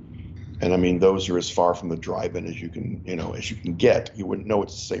 And I mean, those are as far from The Drive-In as you can get. You wouldn't know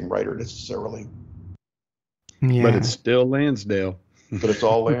it's the same writer necessarily. Yeah. But it's still Lansdale. But it's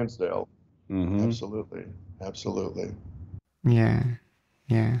all Lansdale. Mm-hmm. Absolutely. Yeah.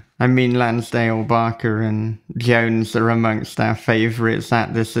 I mean, Lansdale, Barker, and Jones are amongst our favorites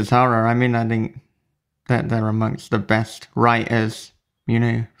at This Is Horror. I mean, I think that they're amongst the best writers,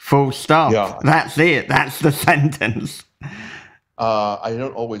 full stop. Yeah. That's it. That's the sentence. I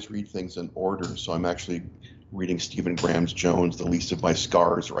don't always read things in order, so I'm actually reading Stephen Graham Jones' The Least of My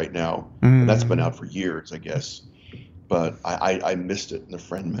Scars right now. And that's been out for years, I guess. But I missed it, and a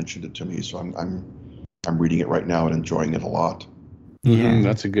friend mentioned it to me, so I'm reading it right now and enjoying it a lot. Yeah,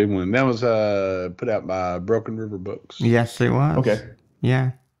 that's a good one. That was put out by Broken River Books. Yes, it was. Okay.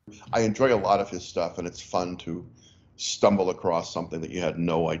 Yeah. I enjoy a lot of his stuff, and it's fun to stumble across something that you had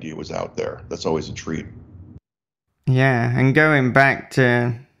no idea was out there. That's always a treat. Yeah, and going back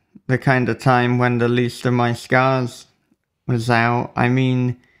to the kind of time when The Least of My Scars was out, I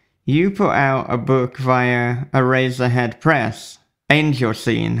mean, you put out a book via a Razorhead Press, Angel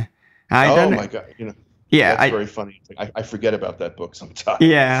Scene. My God, yeah, that's very funny. I forget about that book sometimes.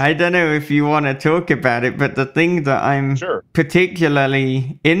 Yeah, I don't know if you want to talk about it, but the thing that I'm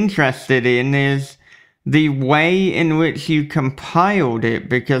particularly interested in is the way in which you compiled it,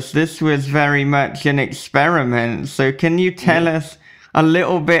 because this was very much an experiment. So can you tell us a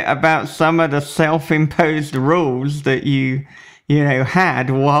little bit about some of the self-imposed rules that you had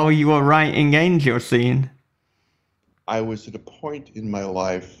while you were writing Angel Scene? I was at a point in my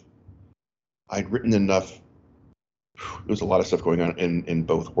life, I'd written enough. There was a lot of stuff going on in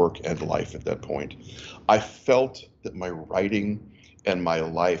both work and life at that point. I felt that my writing and my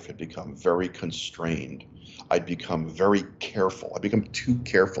life had become very constrained. I'd become very careful. I'd become too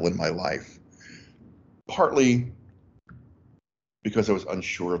careful in my life. Partly because I was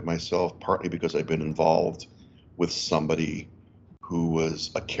unsure of myself, partly because I'd been involved with somebody who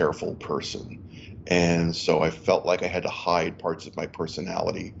was a careful person. And so I felt like I had to hide parts of my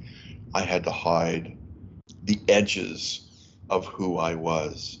personality. I had to hide the edges of who I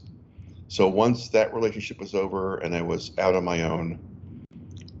was. So once that relationship was over and I was out on my own,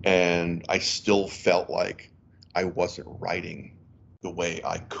 and I still felt like I wasn't writing the way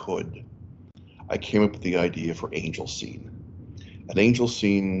I could, I came up with the idea for Angel Scene. An Angel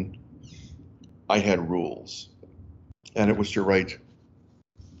Scene, I had rules, and it was to write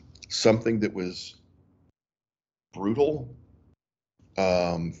something that was brutal,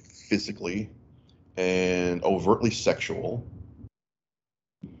 physically, and overtly sexual,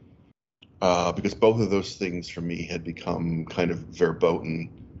 because both of those things for me had become kind of verboten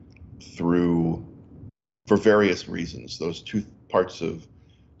for various reasons. Those two parts of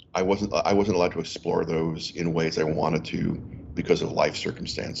I wasn't allowed to explore those in ways I wanted to because of life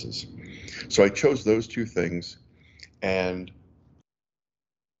circumstances. So I chose those two things, and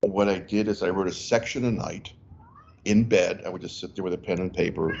what I did is I wrote a section a night in bed. I would just sit there with a pen and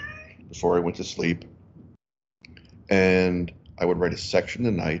paper before I went to sleep, and I would write a section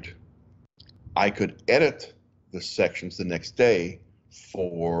a night. I could edit the sections the next day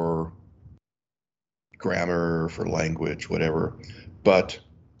for grammar, for language, whatever, but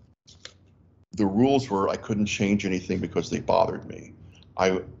the rules were I couldn't change anything because they bothered me.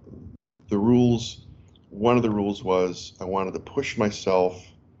 One of the rules was I wanted to push myself,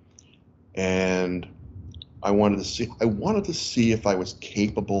 and I wanted to see if I was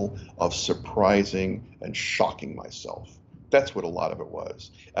capable of surprising and shocking myself. That's what a lot of it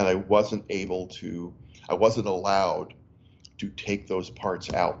was. And I wasn't allowed to take those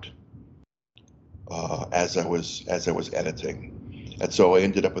parts out as I was editing. And so I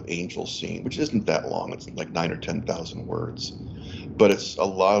ended up with Angel Scene, which isn't that long. It's like 9,000 or 10,000 words, but it's a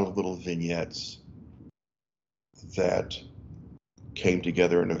lot of little vignettes that came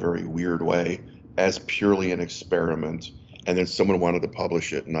together in a very weird way as purely an experiment. And then someone wanted to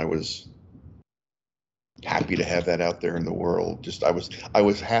publish it, and I was happy to have that out there in the world. I was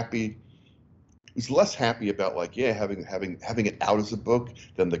happy. I was less happy about having it out as a book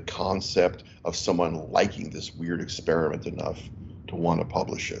than the concept of someone liking this weird experiment enough to want to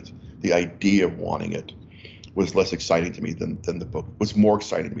publish it. The idea of wanting it was less exciting to me than the book. Was more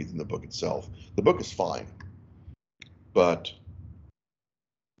exciting to me than the book itself. The book is fine, but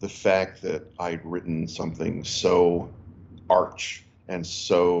the fact that I'd written something so arch and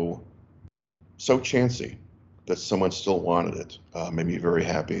so chancy that someone still wanted it made me very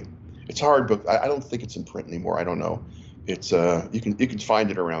happy. It's a hard book. I don't think it's in print anymore. I don't know. It's you can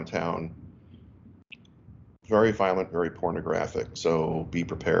find it around town. Very violent, very pornographic. So be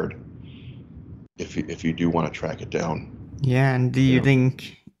prepared if you do want to track it down. Yeah, and do you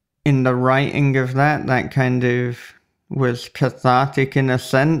think in the writing of that kind of was cathartic in a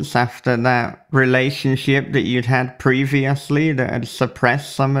sense after that relationship that you'd had previously that had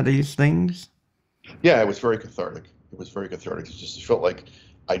suppressed some of these things? Yeah, it was very cathartic. It just felt like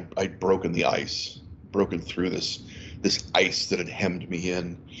I'd broken the ice, broken through this ice that had hemmed me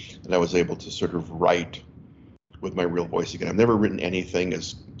in, and I was able to sort of write with my real voice again. I've never written anything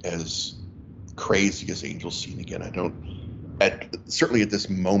as crazy as Angel Scene again. Certainly at this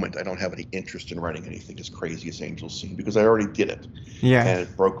moment, I don't have any interest in writing anything as crazy as Angel Scene because I already did it. Yeah. And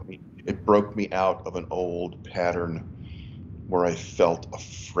it broke me out of an old pattern where I felt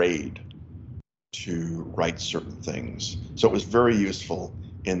afraid to write certain things. So it was very useful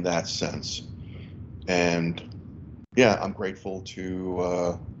in that sense. And yeah, I'm grateful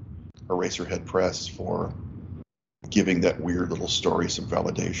to Eraserhead Press for giving that weird little story some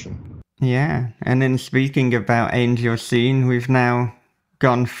validation. Yeah, and in speaking about Angel Scene, we've now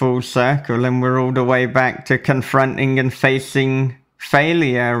gone full circle and we're all the way back to confronting and facing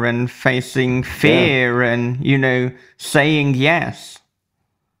failure and facing fear and, saying yes.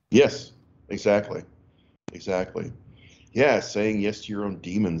 Yes, exactly. Yeah, saying yes to your own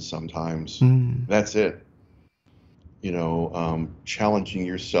demons sometimes. That's it. Challenging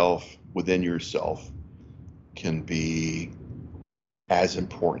yourself within yourself can be as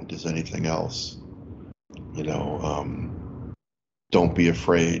important as anything else. Don't be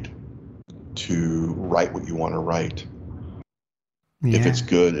afraid to write what you want to write. Yeah. If it's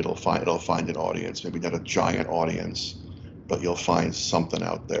good, it'll find an audience. Maybe not a giant audience, but you'll find something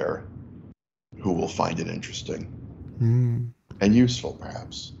out there who will find it interesting and useful,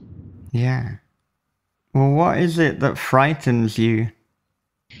 perhaps. Yeah. Well, what is it that frightens you?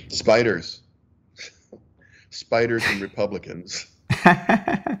 Spiders. Spiders and Republicans.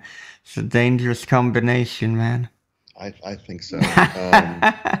 It's a dangerous combination, man. I think so.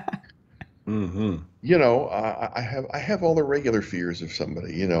 Mm-hmm. You know, I have all the regular fears of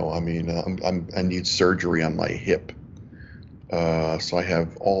somebody. You know, I mean, I need surgery on my hip, so I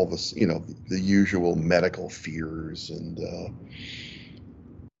have all this, you know, the usual medical fears and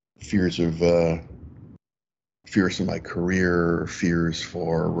fears of fears in my career, fears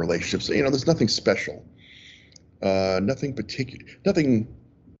for relationships. You know, there's nothing special, nothing particular, nothing.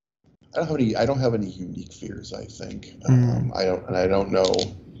 I don't have any unique fears. I think I don't know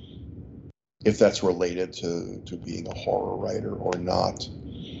if that's related to being a horror writer or not.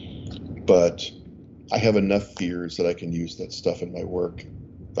 But I have enough fears that I can use that stuff in my work.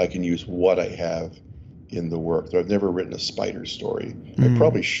 I can use what I have in the work. I've never written a spider story. I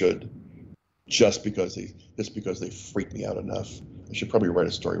probably should, just because they freak me out enough. I should probably write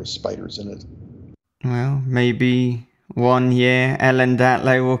a story with spiders in it. Well, maybe one year Ellen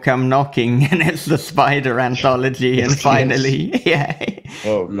Datlow will come knocking and it's the spider anthology and finally, yeah.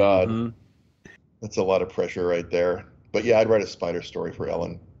 Oh, God. That's a lot of pressure right there. But yeah, I'd write a spider story for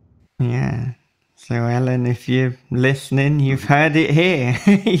Ellen. Yeah. So Ellen, if you're listening, you've heard it here.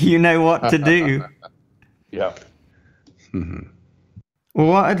 You know what to do. Yeah.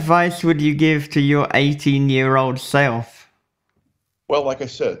 What advice would you give to your 18-year-old self? Well, like I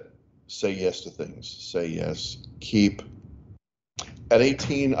said, say yes to things. Say yes. Keep. At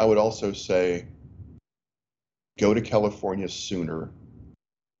 18, I would also say go to California sooner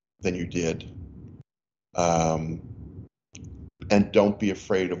than you did. And don't be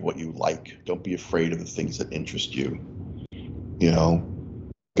afraid of what you like. Don't be afraid of the things that interest you. You know,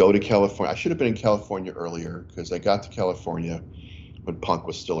 go to California. I should have been in California earlier because I got to California when punk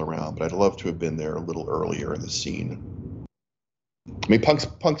was still around, but I'd love to have been there a little earlier in the scene. I mean,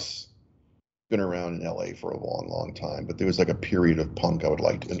 punk's been around in LA for a long, long time, but there was like a period of punk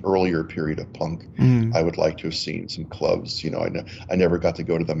an earlier period of punk. I would like to have seen some clubs. You know, I never got to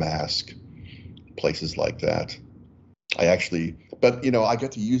go to the Mask, places like that. But you know, I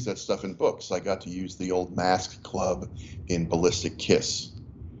got to use that stuff in books. I got to use the old Mask Club in Ballistic Kiss.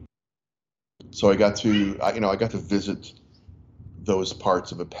 So I got to visit those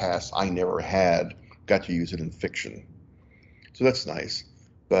parts of a past I never had. Got to use it in fiction. So that's nice.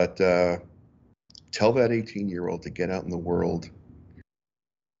 But tell that 18-year-old to get out in the world,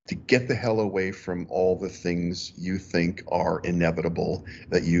 to get the hell away from all the things you think are inevitable,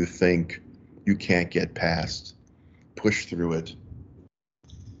 that you think you can't get past. Push through it.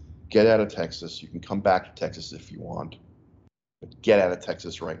 Get out of Texas. You can come back to Texas if you want. But get out of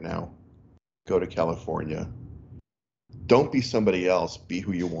Texas right now. Go to California. Don't be somebody else. Be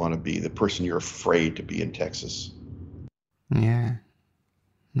who you want to be, the person you're afraid to be in Texas. Yeah,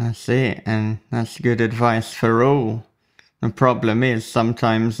 that's it. And that's good advice for all. The problem is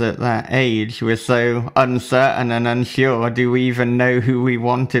sometimes at that age, we're so uncertain and unsure. Do we even know who we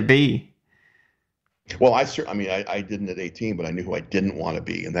want to be? Well, I didn't at 18, but I knew who I didn't want to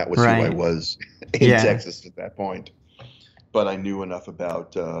be, and that was who I was in Texas at that point. But I knew enough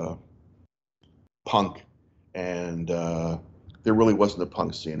about punk, and there really wasn't a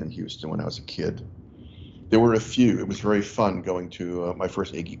punk scene in Houston when I was a kid. There were a few. It was very fun going to my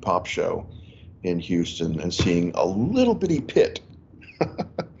first Iggy Pop show in Houston and seeing a little bitty pit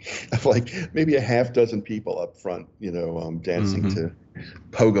of like maybe a half dozen people up front, you know, dancing to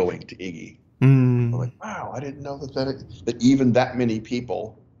pogoing to Iggy. I'm like, wow, I didn't know that even that many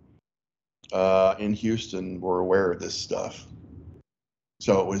people in Houston were aware of this stuff.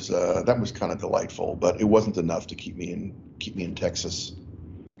 So it was that was kind of delightful, but it wasn't enough to keep me in Texas.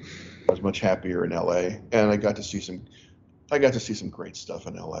 I was much happier in LA, and I got to see some great stuff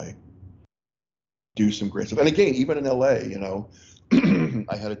in LA. Do some great stuff, and again, even in LA, you know,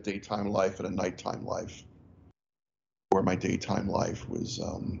 I had a daytime life and a nighttime life. Where my daytime life was.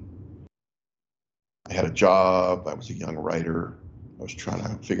 I had a job. I was a young writer. I was trying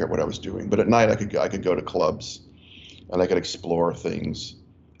to figure out what I was doing. But at night, I could go to clubs, and I could explore things,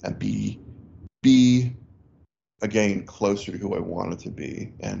 and be again closer to who I wanted to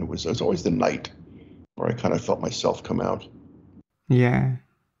be. And it was always the night where I kind of felt myself come out. Yeah.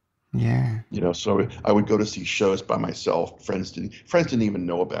 You know, so I would go to see shows by myself. Friends didn't even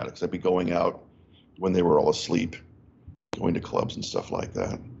know about it because I'd be going out when they were all asleep, going to clubs and stuff like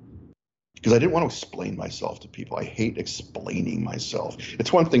that. Because I didn't want to explain myself to people. I hate explaining myself.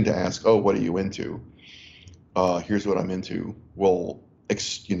 It's one thing to ask, oh, what are you into? Here's what I'm into. Well,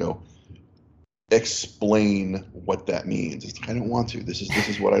 explain what that means. I don't want to. This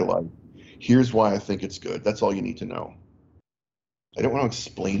is what I like. Here's why I think it's good. That's all you need to know. I don't want to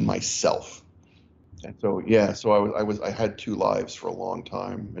explain myself. And so, yeah, so I had two lives for a long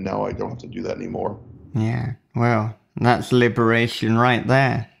time, and now I don't have to do that anymore. Yeah, well, that's liberation right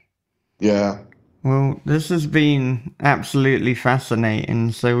there. Yeah. Well, this has been absolutely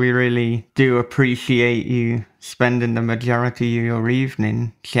fascinating, so we really do appreciate you spending the majority of your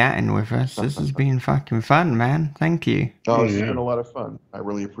evening chatting with us. This has been fucking fun, man. Thank you. Oh, this has been a lot of fun. I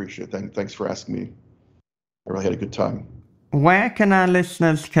really appreciate it. Thanks for asking me. I really had a good time. Where can our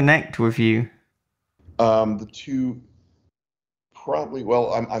listeners connect with you? The two, probably,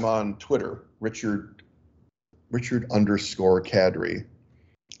 well, I'm on Twitter, Richard _Kadrey.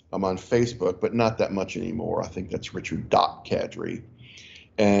 I'm on Facebook, but not that much anymore. I think that's Richard.Kadrey.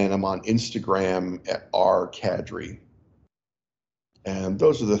 And I'm on Instagram at @rkadrey. And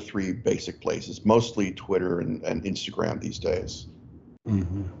those are the three basic places, mostly Twitter and Instagram these days.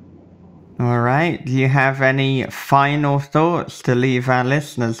 Mm-hmm. All right. Do you have any final thoughts to leave our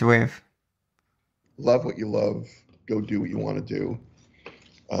listeners with? Love what you love. Go do what you want to do.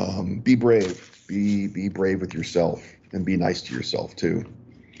 Be brave. Be brave with yourself, and be nice to yourself too.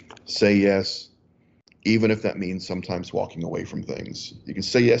 Say yes, even if that means sometimes walking away from things. You can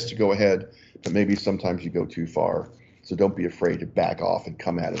say yes to go ahead, but maybe sometimes you go too far. So don't be afraid to back off and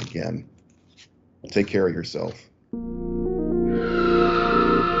come at it again. Take care of yourself.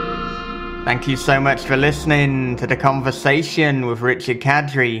 Thank you so much for listening to the conversation with Richard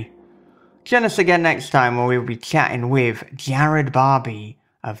Kadrey. Join us again next time where we'll be chatting with Jared Barbie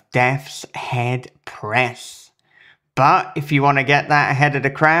of Death's Head Press. But if you want to get that ahead of the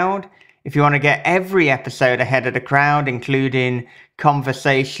crowd, if you want to get every episode ahead of the crowd, including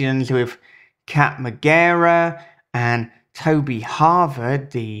conversations with Kat Magera and Toby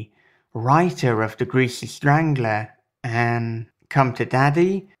Harvard, the writer of The Greasy Strangler, and Come to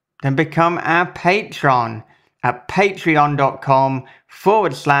Daddy, then become our patron at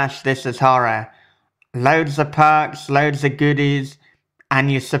patreon.com/thisishorror. Loads of perks, loads of goodies,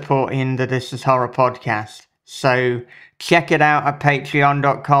 and you're supporting the This Is Horror podcast. So check it out at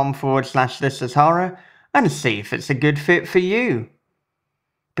patreon.com/thisishorror and see if it's a good fit for you.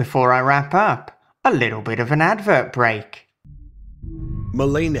 Before I wrap up, a little bit of an advert break.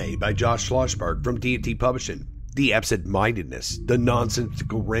 Milene by Josh Schlossberg from D&T Publishing. The absent-mindedness, the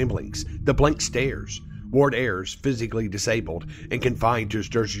nonsensical ramblings, the blank stares. Ward Ayers, physically disabled and confined to his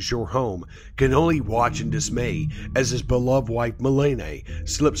Jersey Shore home, can only watch in dismay as his beloved wife Milene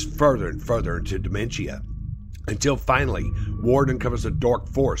slips further and further into dementia. Until finally, Ward uncovers a dark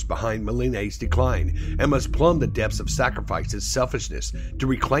force behind Milene's decline and must plumb the depths of sacrifice and selfishness to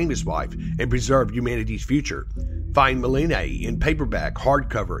reclaim his wife and preserve humanity's future. Find Milene in paperback,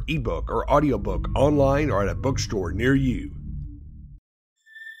 hardcover, ebook, or audiobook online or at a bookstore near you.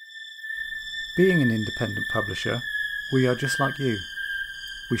 Being an independent publisher, we are just like you.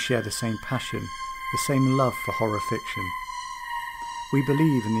 We share the same passion, the same love for horror fiction. We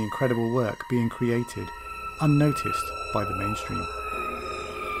believe in the incredible work being created unnoticed by the mainstream.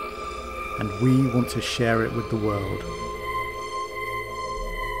 And we want to share it with the world.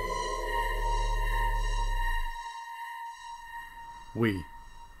 We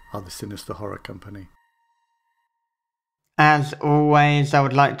are the Sinister Horror Company. As always, I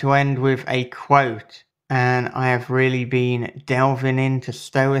would like to end with a quote. And I have really been delving into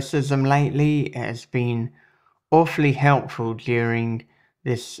Stoicism lately. It has been awfully helpful during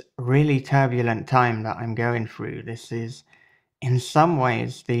this really turbulent time that I'm going through. This is, in some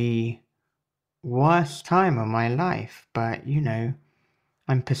ways, the worst time of my life. But, you know,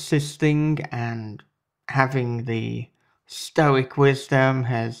 I'm persisting, and having the Stoic wisdom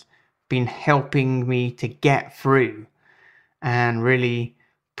has been helping me to get through and really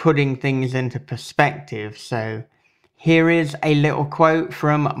putting things into perspective. So here is a little quote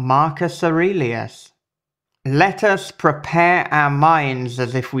from Marcus Aurelius. Let us prepare our minds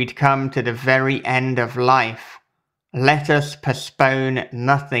as if we'd come to the very end of life. Let us postpone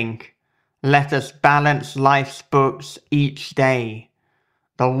nothing. Let us balance life's books each day.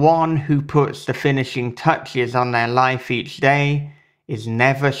 The one who puts the finishing touches on their life each day is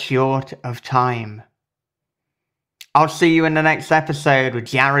never short of time. I'll see you in the next episode with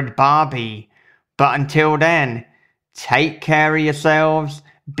Jared Barbie. But until then, take care of yourselves,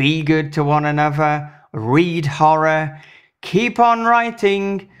 be good to one another, read horror, keep on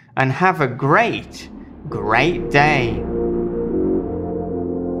writing, and have a great, great day.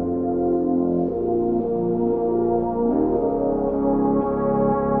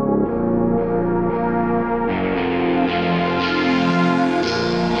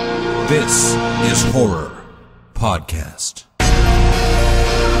 This is Horror Podcast.